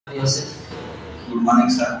Yourself. Good morning,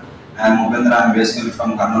 sir. I am Mubendra. I am basically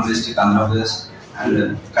from Karnool district, Andhra Pradesh,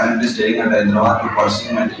 and currently staying at Hyderabad to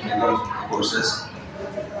pursue my technical courses.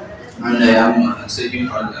 And I am seeking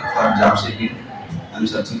for job seeking. I am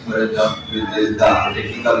searching for a job with the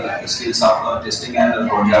technical skills of testing and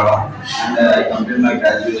Java. And I completed my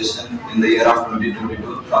graduation in the year of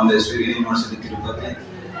 2022 from the SVV University, Tirupati,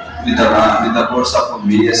 with the course of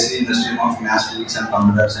BSc in the stream of Maths, Physics and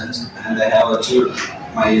Computer Science, and I have achieved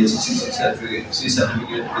my LCC certificate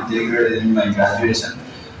with A grade in my graduation.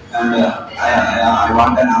 And I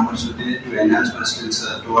want an opportunity to enhance my skills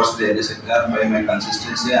towards the IT sector by my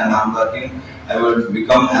consistency and hard working. I will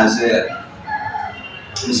become as a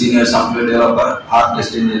senior software developer or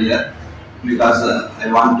test engineer because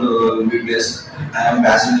I want to be placed. I am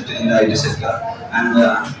passionate in the IT sector, and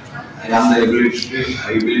I have the ability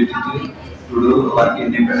to do work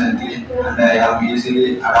independently, and I am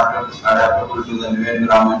easily adaptable to the new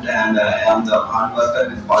environment, and I am the hard worker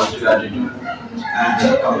with positive attitude.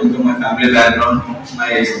 And coming to my family background,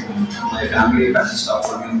 my family consists of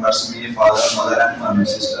 4 members: me, father, mother, and my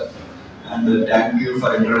sister. And thank you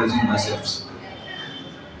for introducing myself.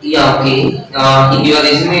 Yeah, okay. In your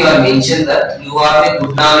resume, you have mentioned that you are a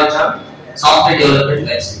good knowledge of software development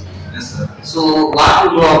lifecycle. Yes, sir. So, what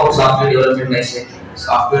you know about software development lifecycle?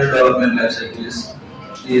 Software development lifecycle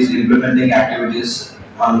is implementing activities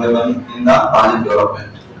one by one in the project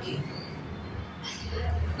development. Okay.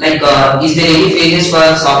 Like, is there any phases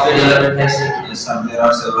for software development lifecycle? Yes, sir. There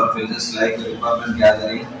are several phases like requirement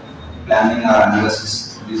gathering, planning or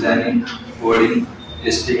analysis, designing, coding,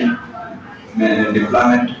 testing,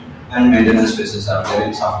 deployment, and maintenance phases are there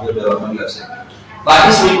in software development lifecycle. What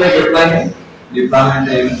is meant by deployment? Deployment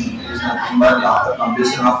is nothing but after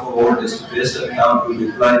completion of a whole test phase, we have to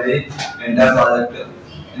deploy the entire project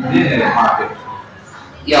in the market.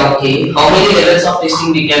 Yeah, okay. How many levels of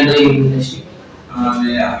testing we can do in industry?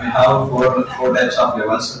 We have four types of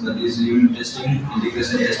levels, that is unit testing,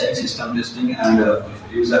 integration testing, system testing, and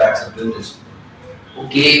user acceptance testing.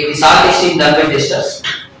 Okay, is all testing done by testers?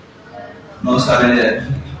 No, sir.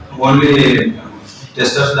 Only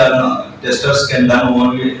testers can done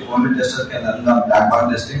only testers can done the black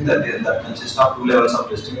box testing that consists of 2 levels of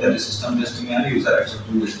testing, that is system testing and user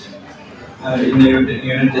acceptance testing. In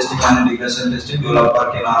unit testing and integration testing,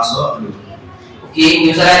 developer can also do. Okay,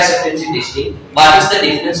 user acceptance testing. What is the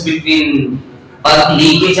difference between bug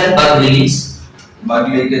leakage and bug release? Bug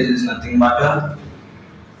leakage is nothing but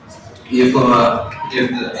if bug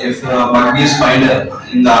is found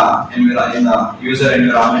in the user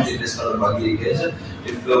environment, it is called bug leakage.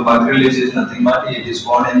 If bug release is nothing but it is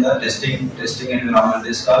found in the testing environment,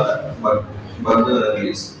 is called bug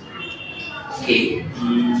release. Okay.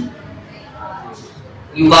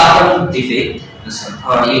 You got one defect. Yes, sir.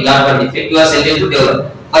 You got one defect. You are sent it to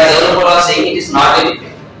developer. But developer was saying it is not a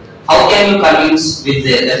defect. How can you convince with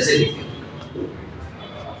that is a defect?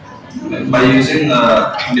 By using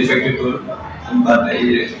defective tool, but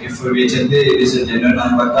if we check it is a genuine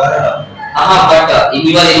bug, but in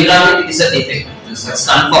your environment it is a defect. Yes, it's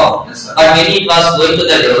confirmed. Yes, sir. But when it was going to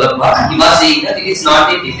the developer, he was saying that it is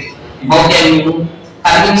not a defect. How can you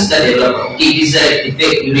convince the developer? Okay, it is a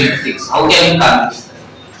defect, you need to fix. How can you convince that?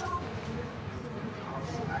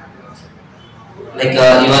 Like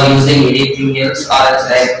you are using anything else or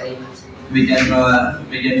exactly? we can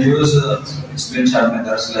use screenshot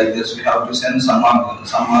methods like this. We have to send some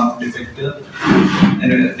of defect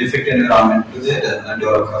environment to the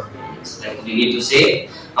developer. Like we need to say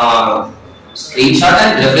screenshot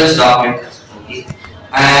and reference document. Okay.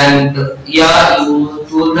 And yeah, you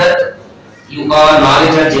told that you are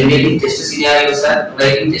knowledge of generating test scenarios and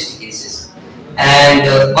writing test cases.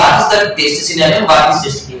 And what is the test scenario? What is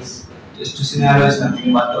test case? Test scenario is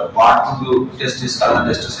nothing but what to do. Test is called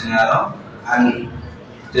test scenario, and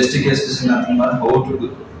test case is nothing but how to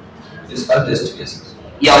do. It's called test cases.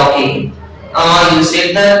 Yeah, okay. You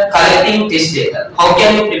said that collecting test data. How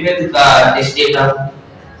can you prepare the test data?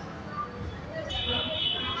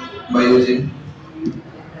 By using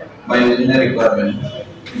the requirement.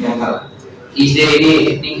 Is there any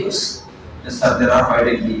techniques? Yes, sir. There are 5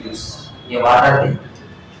 techniques. Yeah, what are they?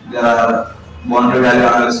 There are boundary value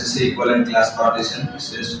analysis, equivalent class partition,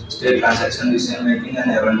 state transaction decision making,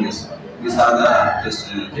 and errors. These are the test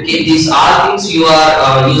techniques. Okay, these are things you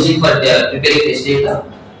are using for preparing test data.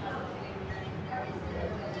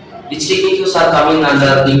 Which techniques are coming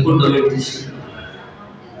under input domain testing?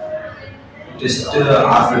 Test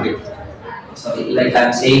arithmetic. Sorry, like I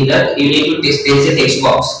am saying that you need to test. There is a text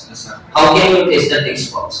box. Yes, sir. How can you test the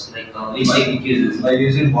text box? Like which technique uses? By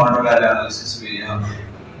using boundary value analysis, we have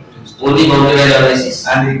Only boundary value analysis.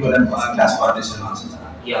 and equivalent class partition also.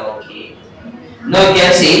 Yeah, okay. Now you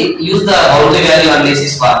can say use the boundary value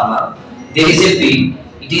analysis formula. There is a field.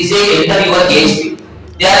 It is a enter your age field.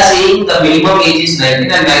 They are saying the minimum age is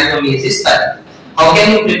 19 and maximum age is 30. How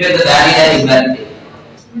can you prepare the valid and invalid data?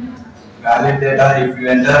 Valid data, if you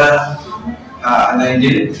enter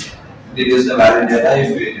 19, it is the valid data. If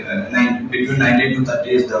you, between 19 to 30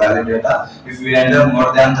 is the valid data. If you enter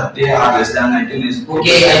more than 30 or less than 19 is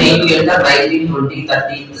okay. I need to enter 19, 20,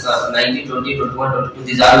 30, 19, 20, 21, 22.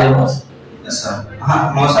 These are numbers. Yes, sir.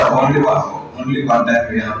 No, sir. Only one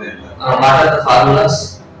time we have to enter. What are the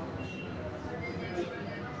formulas?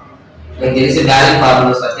 Like there is a valid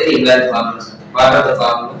formula, sir. There is invalid formula, sir. What are the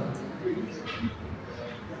formula?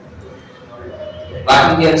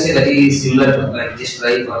 What we can say that is similar to like just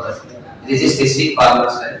try for that. This is specific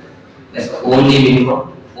formulas, right? Like only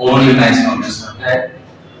minimum, Only maximum, yes, sir.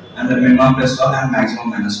 and And the minimum plus 1 and maximum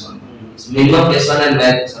minus 1. minimum plus 1 and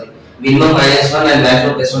max, sorry, minimum minus 1 and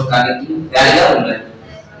maximum plus 1 connecting valid or invalid?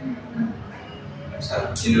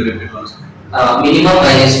 Sir, can you repeat once? Minimum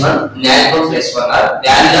minus 1, maximum plus 1 are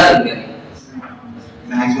valid or invalid?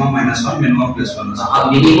 Maximum minus 1, minimum plus 1.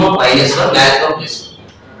 Minimum minus 1, maximum plus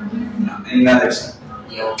 1. No, invalid, sir.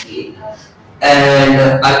 Yeah, okay.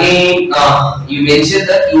 And again, you mentioned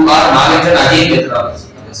that you are knowledge and agile methodology.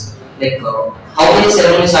 Yes. Like, how many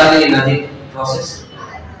ceremonies are there in agile process?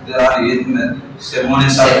 There are 8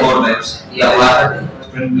 ceremonies are 4 types. Yeah, what are they?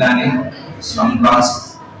 Sprint planning, Scrum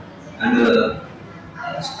task, and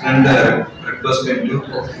sprint retrospective.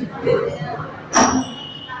 Okay.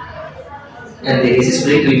 And there is a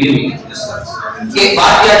sprint review meeting. Yes, sir. Okay,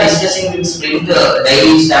 what we are discussing in sprint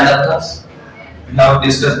daily stand-up class? We have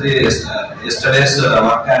discussed the yesterday's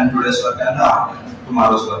work and today's work and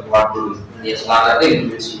tomorrow's work. What to do? Yes, what are the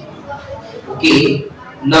implements? Okay,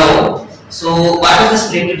 now, so what is the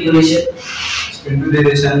sprint duration? Sprint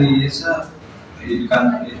duration is it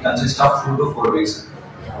consists of 2 to 4 weeks.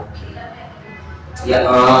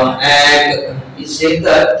 Yeah, and you said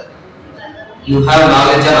that you have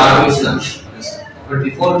knowledge and automation. But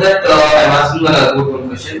before that, I'm asking about one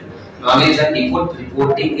question. Knowledge and defect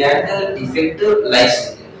reporting and defect life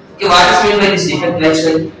cycle. Okay, what is meant by this defect life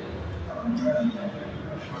cycle?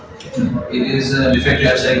 It is defect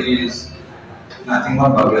life cycle is nothing but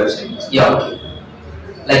bug life cycle. Yeah, okay.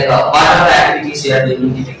 Like what are the activities you are doing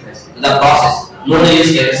in defect life cycle? The process. No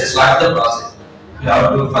use cases. What is the process? We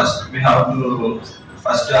have to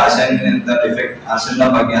first assign the defect, assign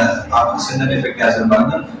the defect as a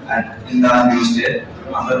bug, and in the new state.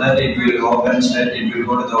 After that, it will open state. It will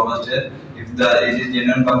go to the open state. If it is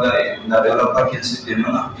genuine bug, the developer can see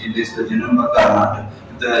genuine. It is the genuine bug or not.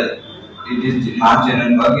 If it is not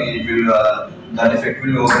genuine bug, it will the defect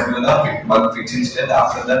will open to the bug fixing state.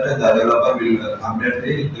 After that, the developer will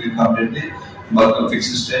update the bug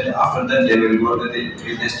fixing state. After that, they will go to the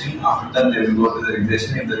retesting. After that, they will go to the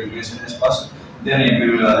regression. If the regression is passed, then it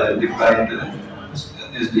will deploy into the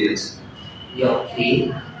SDLs. Yeah,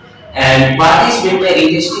 okay. And what is meant by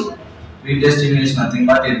retesting? Retesting is nothing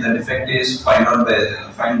but if the defect is found by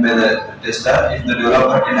the tester, if the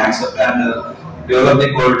developer can accept and develop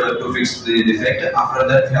the code to fix the defect. After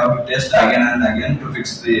that, we have to test again and again to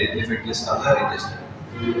fix the defect is called the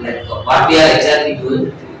retesting. Like what we are exactly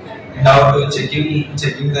doing? We have to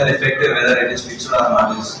checking the defect whether it is fixed or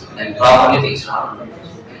not is Like properly fixed or not.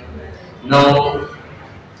 Now,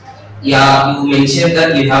 yeah, you mentioned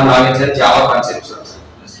that you have knowledge of Java concepts also.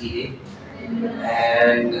 Okay.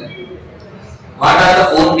 And what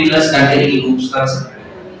are the 4 pillars containing loops concept?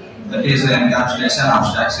 that is encapsulation,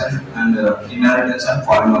 abstraction, and inheritance and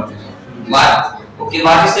polymorphism. What? Okay,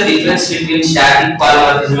 what is the difference between static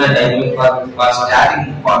polymorphism and dynamic polymorphism?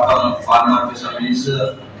 Static polymorphism is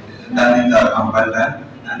done in the compile time,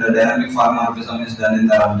 and the dynamic polymorphism is done in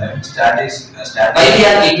the runtime. Static. Why we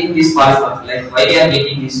are getting this polymorphism? Like why we are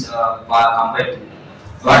getting this compile time?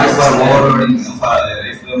 What is for overloading?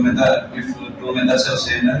 If two methods are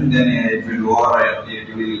same, then it will override.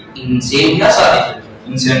 It will In same class or different?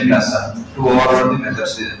 in same class. To overload the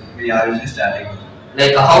methods, we are using static.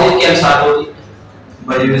 Like how you can sort out it?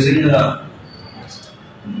 By using a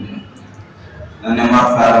number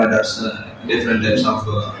of parameters, different types of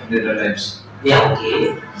data types. Yeah,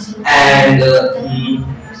 okay. And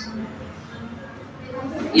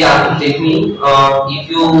yeah, let me. If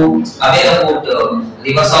you aware about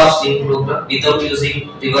reverse of string program without using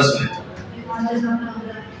reverse method.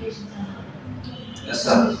 Yes,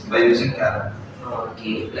 sir. By using carrot.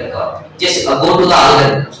 Okay, like just go to the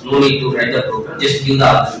algorithms. No need to write the program. Just give the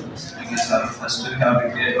algorithms. Okay, sir. First we have to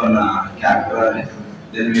create one character array.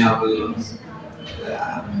 Then we have to use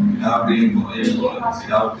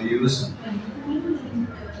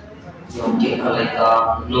Okay,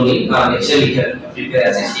 no need. Actually, we can prepare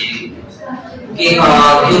as a sharing. Okay,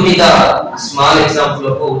 give me the small example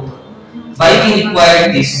of why we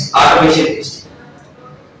require this automation test.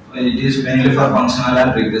 It is mainly for functional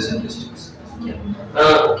and regression testings. Yeah.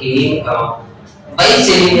 Okay. Why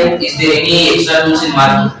Selenium? Is there any extra tools in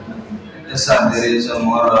market? Yes, sir. There is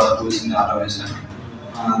more tools in automation.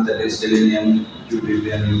 That is Selenium,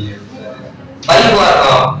 Qt, and UAE. Why you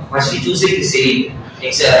are firstly choosing the Selenium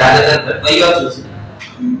rather than why you are choosing?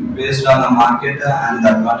 Based on the market and the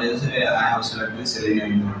advantage, I have selected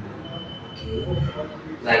Selenium. Okay.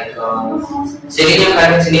 Selenium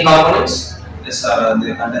contains any components? Yes, sir.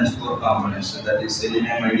 They contains four components. That is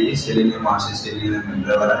Selenium IDE, Selenium RC, Selenium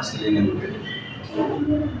Driver, and Selenium Build.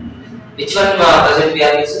 Which one present we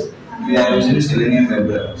are using? We are using Selenium Web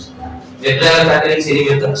Drivers. Web driver containing any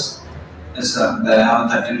methods? Yes, sir. They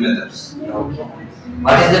have 13 methods. Okay.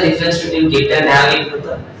 What is the difference between get and navigate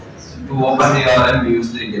method? To open the URL, we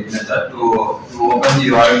use the get method. To open the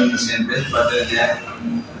URL in the same page, but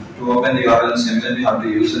to open the URL in the same page, we have to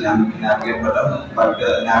use the navigate button. But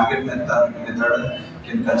navigate method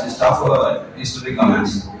can consist of history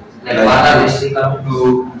commands. Like what are history commands?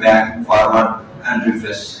 To back, forward, and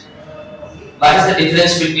refresh. What is the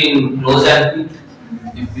difference between close and quit?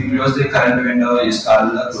 If we close the current window, is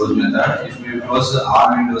called the close method. If we close all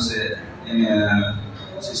windows in a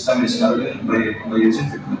system, is called by using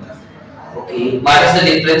quit method. Okay. What is the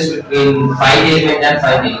difference between find element and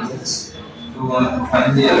find elements? To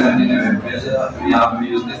find the element in a web page, we have to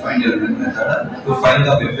use the find element method. To find the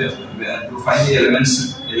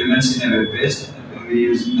elements in a web page, we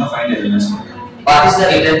use the find elements method. What is the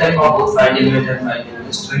return type of both find element and find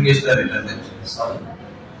element? String is the return type. Sorry.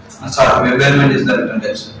 Sorry, web element is the return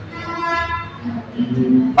type.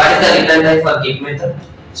 What is the return type for get method?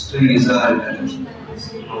 String is the return type.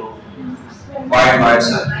 Void,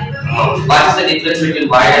 sir. What is the difference between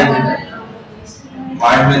void and return?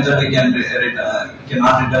 Void method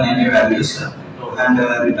cannot return any values, and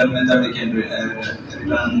return method can return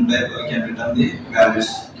the values.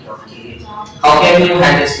 Okay. How can you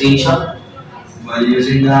handle screenshot? By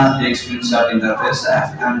using the take screenshot interface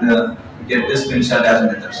and get the screenshot as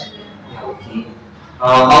methods. Okay.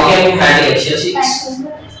 How can you handle Excel sheets?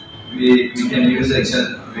 We can use Excel.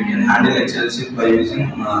 We can handle Excel sheet by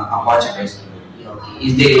using Apache Excel. Okay.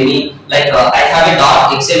 Is there any I have a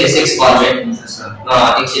dot .xlsx format? Yes, sir.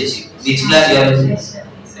 Excel sheet. Which class you are using?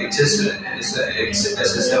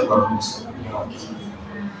 SSL workbooks.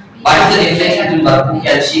 What is the difference between workbook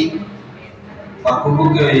and sheet?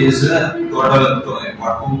 Workbook is total.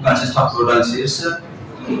 Workbook consists of total sheets.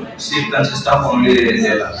 Sheet consists of only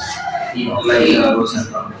data, like rows and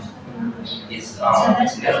columns. Yes.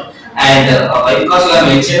 And because you have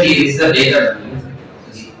mentioned here is the data.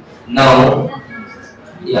 Now,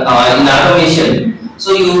 in automation,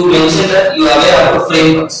 so you mentioned that you are aware about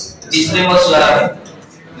frameworks. Which frameworks you are aware?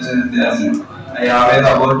 I am aware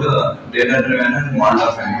about data driven and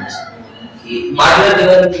modular frameworks. Okay. Modular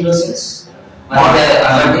driven in the sense?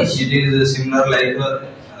 It is similar like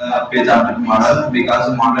page object model because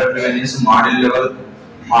modular driven is model level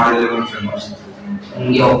frameworks.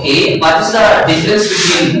 Okay. What is the difference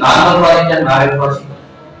between normal project and Maven project?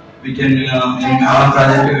 We can in our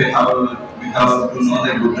project we have to know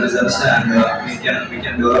the good results and we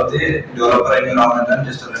can develop the developer environment and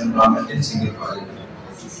tester environment in single project.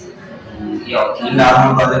 Okay. In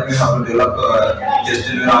normal project we have to develop test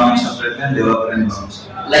environment separately and developer environment.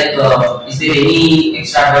 Is there any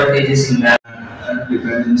extra advantages in that?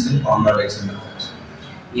 Dependency in Conda.xml files.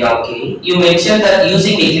 Yeah, okay. You mentioned that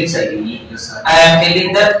using Eclipse IDE. Yes, sir. I am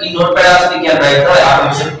telling that in Notepad also we can write the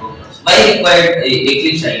automation programs. Why required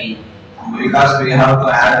Eclipse IDE? Because we have to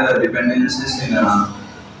add dependencies in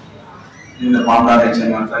the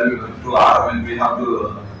Conda.xml file to automate. We have to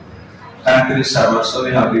connect to the server, so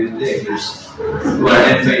we have to use the Eclipse to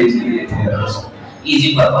identify easily errors.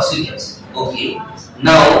 Easy purpose you can say. Okay.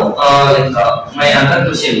 Now, my another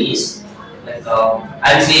question is, I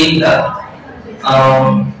am saying that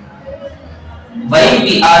why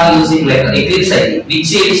we are using Eclipse IDE?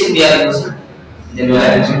 Which edition we are using? Then we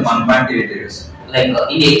are using 1.8 edition. In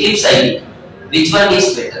Eclipse IDE, which one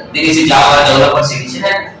is better? There is a Java Developers Edition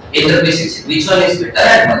and Enterprise Edition. Which one is better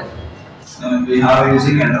and why? We are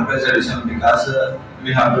using Enterprise Edition because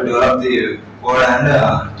we have to develop the code and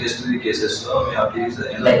test the cases. So we have to use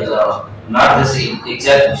the Enterprise. Not the same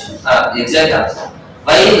exact question. Exact answer.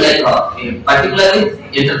 Why particularly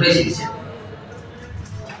Enterprise Edition?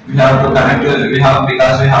 We have to connect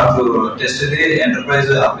because we have to test the enterprise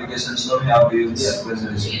application, so we have to use the enterprise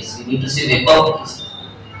edition. Yes, we need to see web application.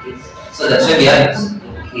 Okay. So that's why we are using.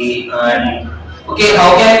 Okay, and Okay,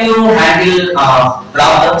 how can you handle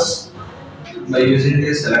problems? By using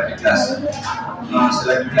the select class.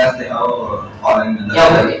 Select class they have following methods.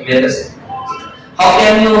 Yeah, okay, wait a second. How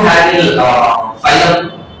can you handle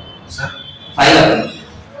file Sir, file?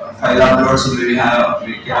 file uploads we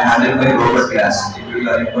can handle by robot class. If we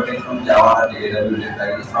are importing from Java or AWS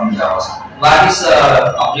package from Java. What is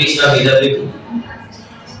operational availability?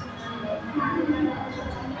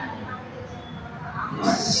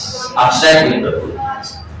 Abstract window.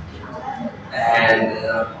 And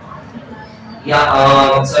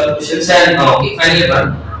yeah, some questions and okay, finally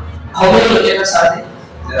one. How many locators are there?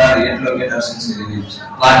 There are 8 locators in Selenium.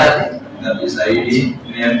 What are they? That is ID,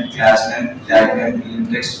 name, class name, tag name, in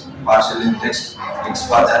text, partial in text,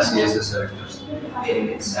 XPath and CSS selectors. Very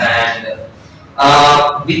nice. And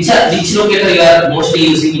which locator you are mostly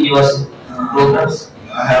using in your programs?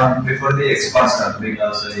 I have before the XPath start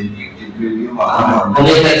because it will give How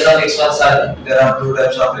many types of experts are there? There are 2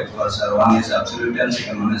 types of XPath sir. One is absolute and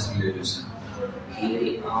second one is relative. Sir.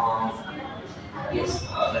 Okay, yes,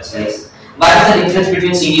 that's nice. What is the difference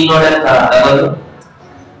between single node and double node?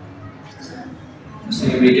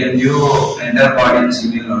 See, we can view entire body in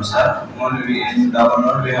single node, sir. Only in double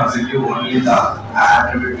node we have to view only the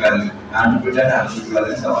attribute value, attribute and absolute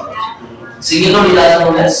value in double node. Single node is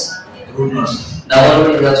also known as Root node, sir.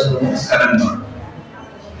 double node is also known as Current node.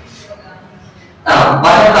 what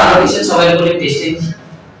are the annotations available in testing?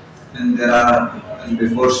 And there are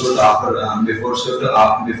before shoot, after before shoot,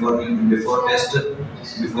 before test,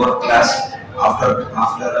 before class, after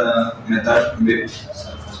method,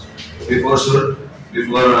 before shoot,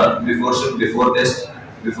 before shoot, before test,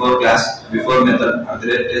 before class, before method,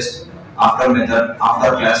 after test, after method,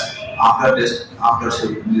 after class, after test, after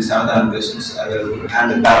shoot. These are the annotations available.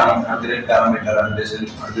 And parameter annotation,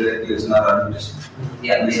 listener annotation.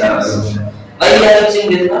 Yeah, These are available. why we are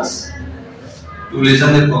using this class? To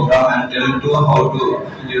listen the program and tell to how to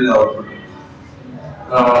use the output.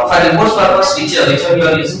 For reports purpose, which one you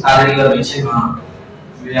are using? Already you are mentioned.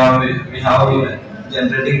 We have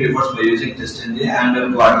generating reports by using TestNG, and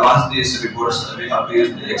to advance these reports we have to use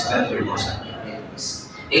the external reports.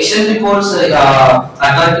 External reports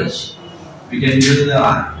advantage. We can use the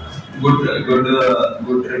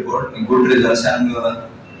good report, good results, and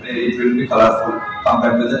it will be colorful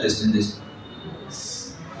compared to the TestNG.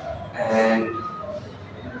 And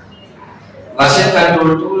version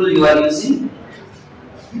control tool you are using?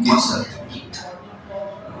 Git, sir. Git.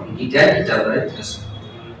 Git and GitHub, right? Yes, sir.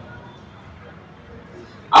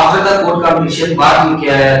 After the code completion, what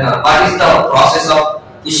is the process of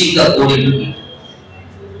pushing the code into Git?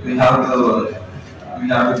 We have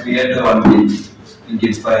to create one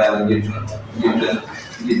Git file, GitHub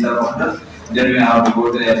folder. Then we have to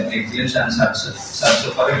go to Eclipse and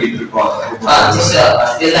search for a Git repository. Just tell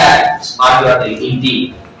that smart you are doing in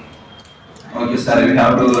D. Okay, sir. We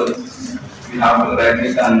have to right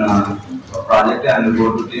click on project and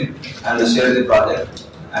go to team and share the project,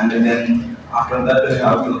 and then after that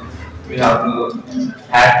we have to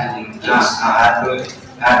add to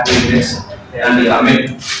index and commit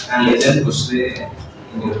and then push the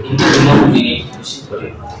into remote we need to push it for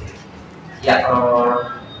it. Yeah.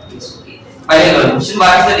 It's okay. Final question: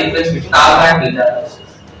 what is the difference between alpha and beta?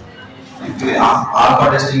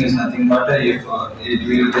 Alpha testing is nothing but if it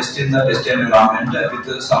will test in the test environment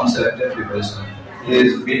with some selected people.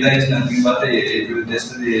 Beta is nothing but it will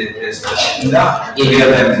test the test in the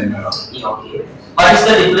real time environment. Yeah, okay. What is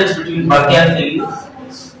the difference between bug and failure?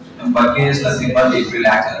 Bug is nothing but it will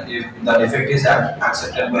act if the defect is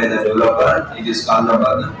accepted by the developer, it is called a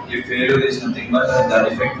bug. If failure is nothing but the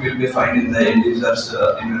defect will be found in the end user's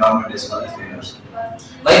environment is called failures.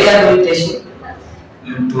 Why they are doing testing?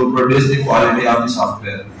 To produce the quality of the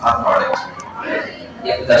software or product.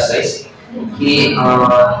 Yeah, that's nice. Okay,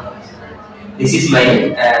 this is my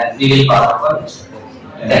and we will pass on.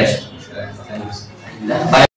 Thanks. Thanks. Bye.